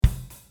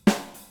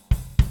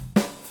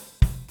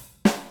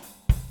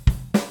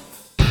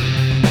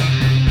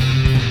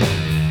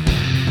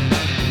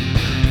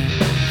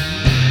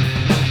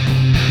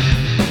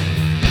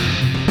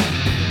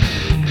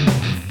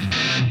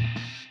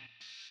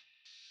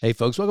Hey,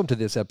 folks, welcome to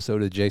this episode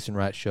of the Jason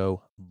Wright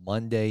Show,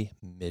 Monday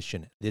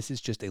Mission. This is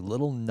just a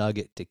little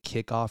nugget to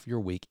kick off your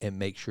week and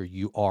make sure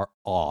you are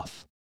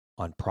off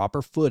on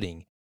proper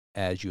footing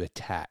as you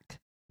attack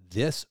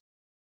this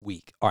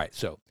week. All right,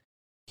 so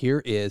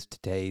here is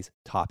today's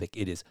topic.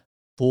 It is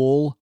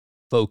full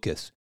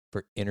focus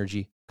for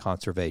energy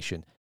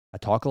conservation. I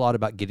talk a lot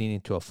about getting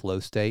into a flow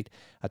state.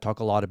 I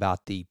talk a lot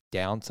about the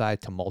downside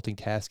to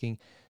multitasking.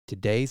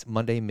 Today's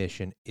Monday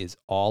Mission is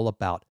all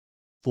about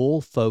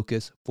full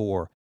focus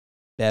for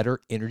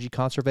better energy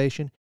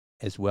conservation,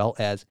 as well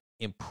as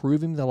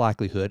improving the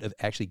likelihood of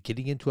actually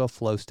getting into a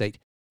flow state,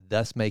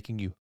 thus making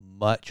you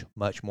much,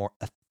 much more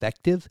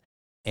effective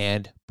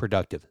and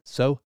productive.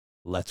 So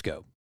let's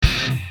go.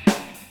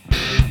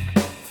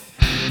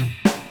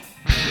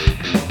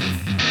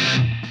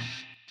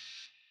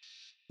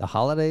 The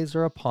holidays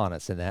are upon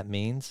us, and that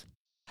means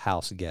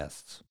house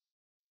guests.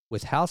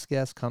 With house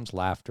guests comes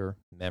laughter,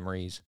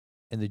 memories,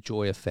 and the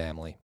joy of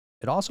family.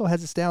 It also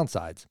has its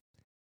downsides.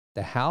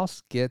 The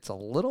house gets a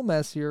little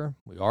messier.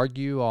 We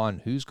argue on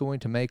who's going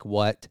to make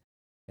what,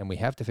 and we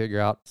have to figure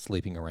out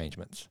sleeping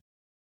arrangements.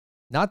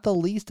 Not the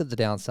least of the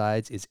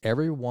downsides is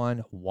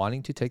everyone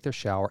wanting to take their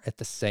shower at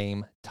the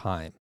same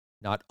time.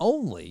 Not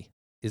only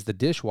is the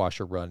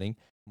dishwasher running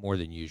more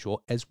than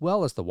usual, as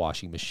well as the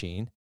washing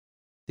machine,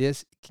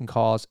 this can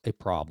cause a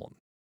problem.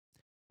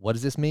 What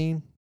does this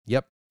mean?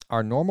 Yep,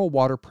 our normal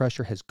water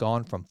pressure has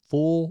gone from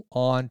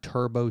full-on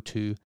turbo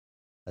to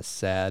a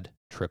sad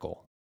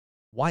trickle.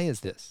 Why is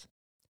this?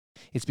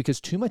 It's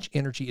because too much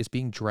energy is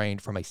being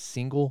drained from a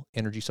single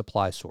energy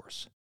supply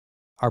source.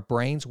 Our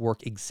brains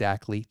work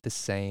exactly the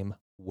same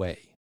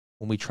way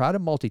when we try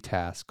to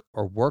multitask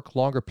or work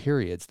longer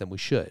periods than we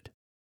should.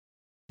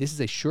 This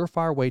is a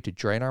surefire way to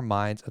drain our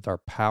minds of our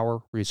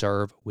power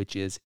reserve, which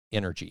is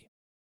energy.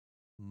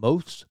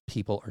 Most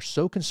people are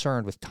so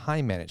concerned with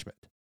time management.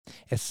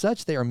 As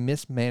such, they are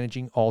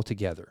mismanaging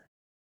altogether.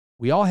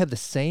 We all have the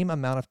same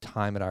amount of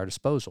time at our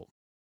disposal.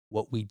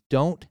 What we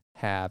don't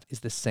have is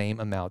the same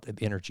amount of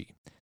energy.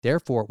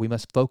 Therefore, we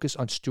must focus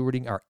on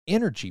stewarding our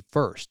energy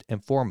first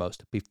and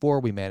foremost before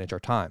we manage our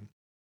time.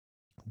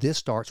 This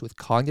starts with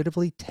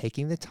cognitively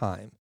taking the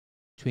time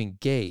to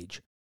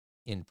engage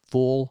in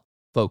full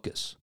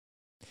focus.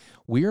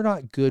 We are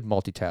not good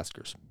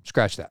multitaskers.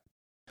 Scratch that.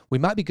 We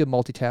might be good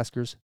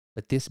multitaskers,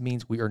 but this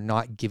means we are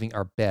not giving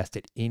our best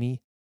at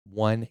any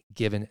one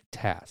given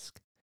task.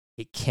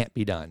 It can't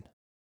be done.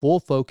 Full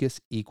focus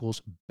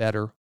equals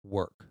better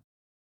work.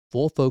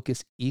 Full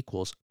focus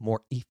equals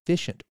more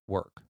efficient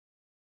work.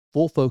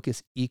 Full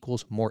focus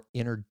equals more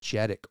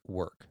energetic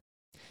work.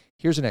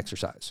 Here's an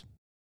exercise.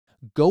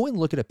 Go and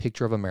look at a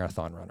picture of a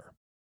marathon runner.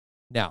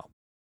 Now,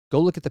 go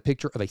look at the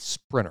picture of a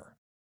sprinter.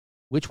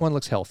 Which one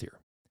looks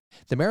healthier?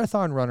 The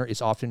marathon runner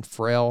is often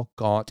frail,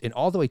 gaunt, and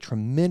although a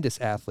tremendous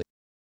athlete,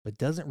 but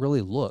doesn't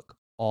really look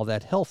all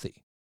that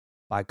healthy.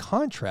 By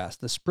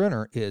contrast, the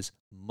sprinter is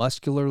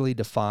muscularly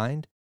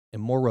defined and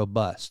more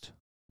robust.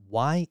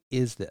 Why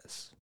is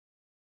this?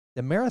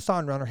 The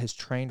marathon runner has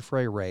trained for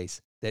a race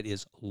that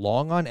is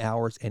long on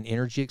hours and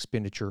energy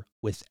expenditure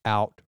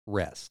without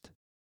rest.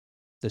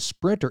 The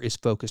sprinter is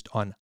focused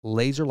on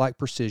laser-like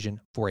precision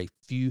for a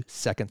few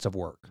seconds of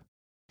work.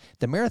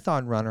 The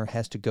marathon runner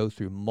has to go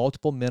through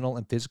multiple mental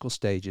and physical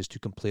stages to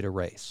complete a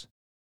race.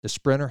 The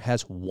sprinter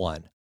has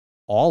one,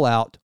 all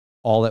out,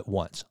 all at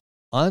once.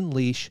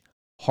 Unleash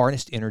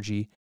harnessed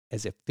energy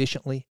as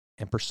efficiently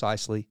and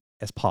precisely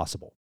as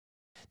possible.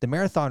 The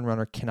marathon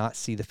runner cannot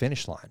see the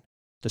finish line.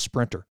 The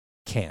sprinter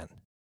can.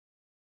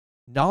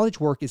 Knowledge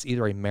work is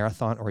either a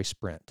marathon or a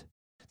sprint.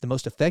 The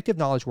most effective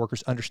knowledge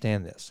workers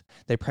understand this.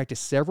 They practice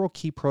several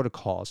key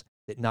protocols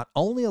that not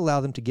only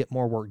allow them to get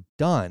more work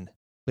done,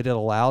 but it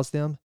allows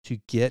them to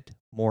get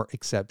more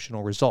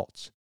exceptional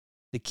results.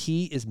 The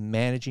key is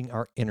managing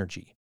our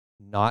energy,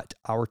 not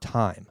our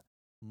time.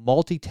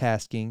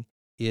 Multitasking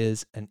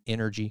is an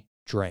energy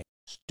drain.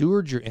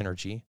 Steward your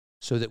energy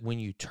so that when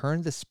you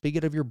turn the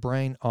spigot of your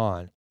brain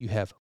on, you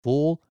have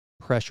full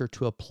pressure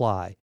to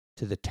apply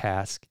to the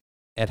task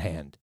at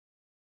hand.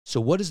 So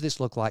what does this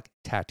look like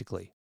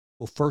tactically?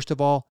 Well, first of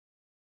all,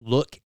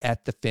 look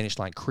at the finish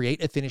line.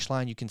 Create a finish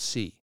line you can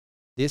see.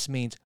 This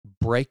means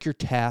break your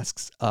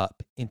tasks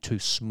up into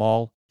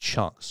small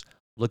chunks.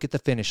 Look at the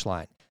finish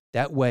line.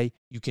 That way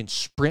you can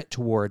sprint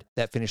toward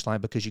that finish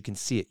line because you can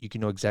see it. You can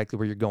know exactly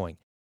where you're going.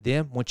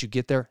 Then once you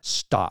get there,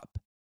 stop.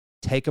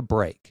 Take a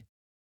break.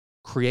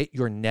 Create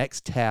your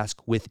next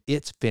task with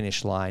its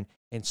finish line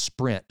and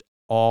sprint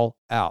all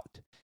out.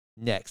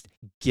 Next,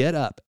 get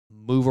up,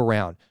 move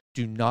around.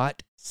 Do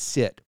not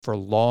sit for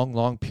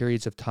long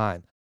periods of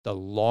time. The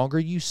longer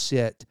you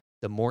sit,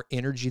 the more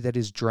energy that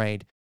is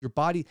drained. Your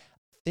body,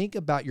 think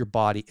about your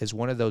body as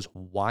one of those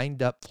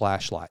wind-up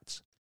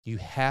flashlights. You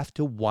have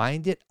to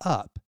wind it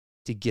up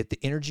to get the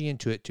energy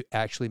into it to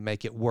actually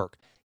make it work.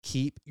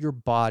 Keep your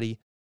body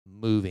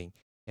moving.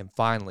 And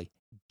finally,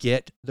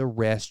 get the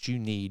rest you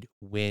need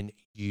when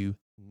you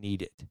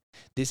need it.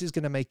 This is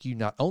going to make you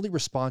not only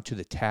respond to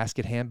the task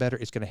at hand better,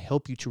 it's going to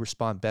help you to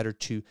respond better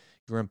to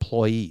your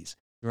employees,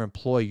 your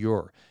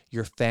employer,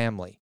 your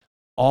family.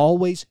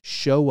 always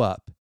show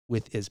up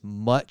with as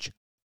much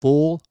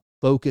full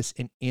focus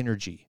and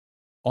energy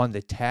on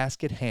the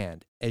task at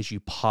hand as you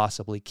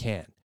possibly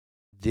can.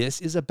 This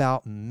is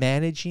about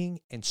managing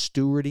and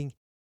stewarding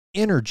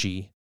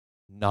energy,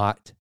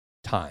 not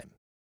time.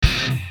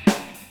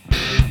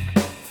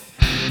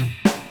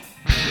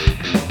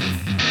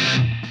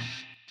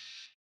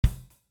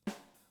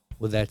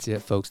 Well, that's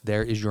it, folks.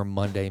 There is your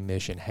Monday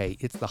mission. Hey,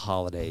 it's the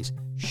holidays.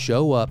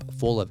 Show up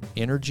full of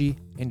energy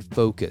and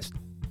focus.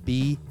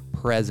 Be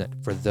present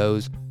for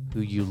those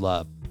who you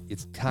love.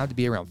 It's time to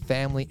be around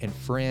family and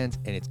friends,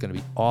 and it's going to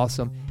be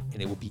awesome.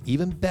 And it will be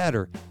even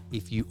better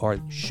if you are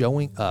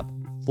showing up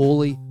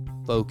fully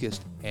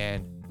focused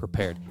and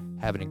prepared.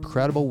 Have an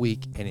incredible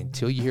week. And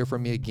until you hear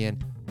from me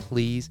again,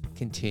 please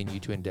continue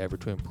to endeavor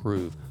to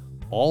improve.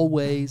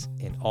 Always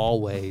and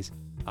always,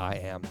 I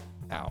am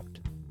out.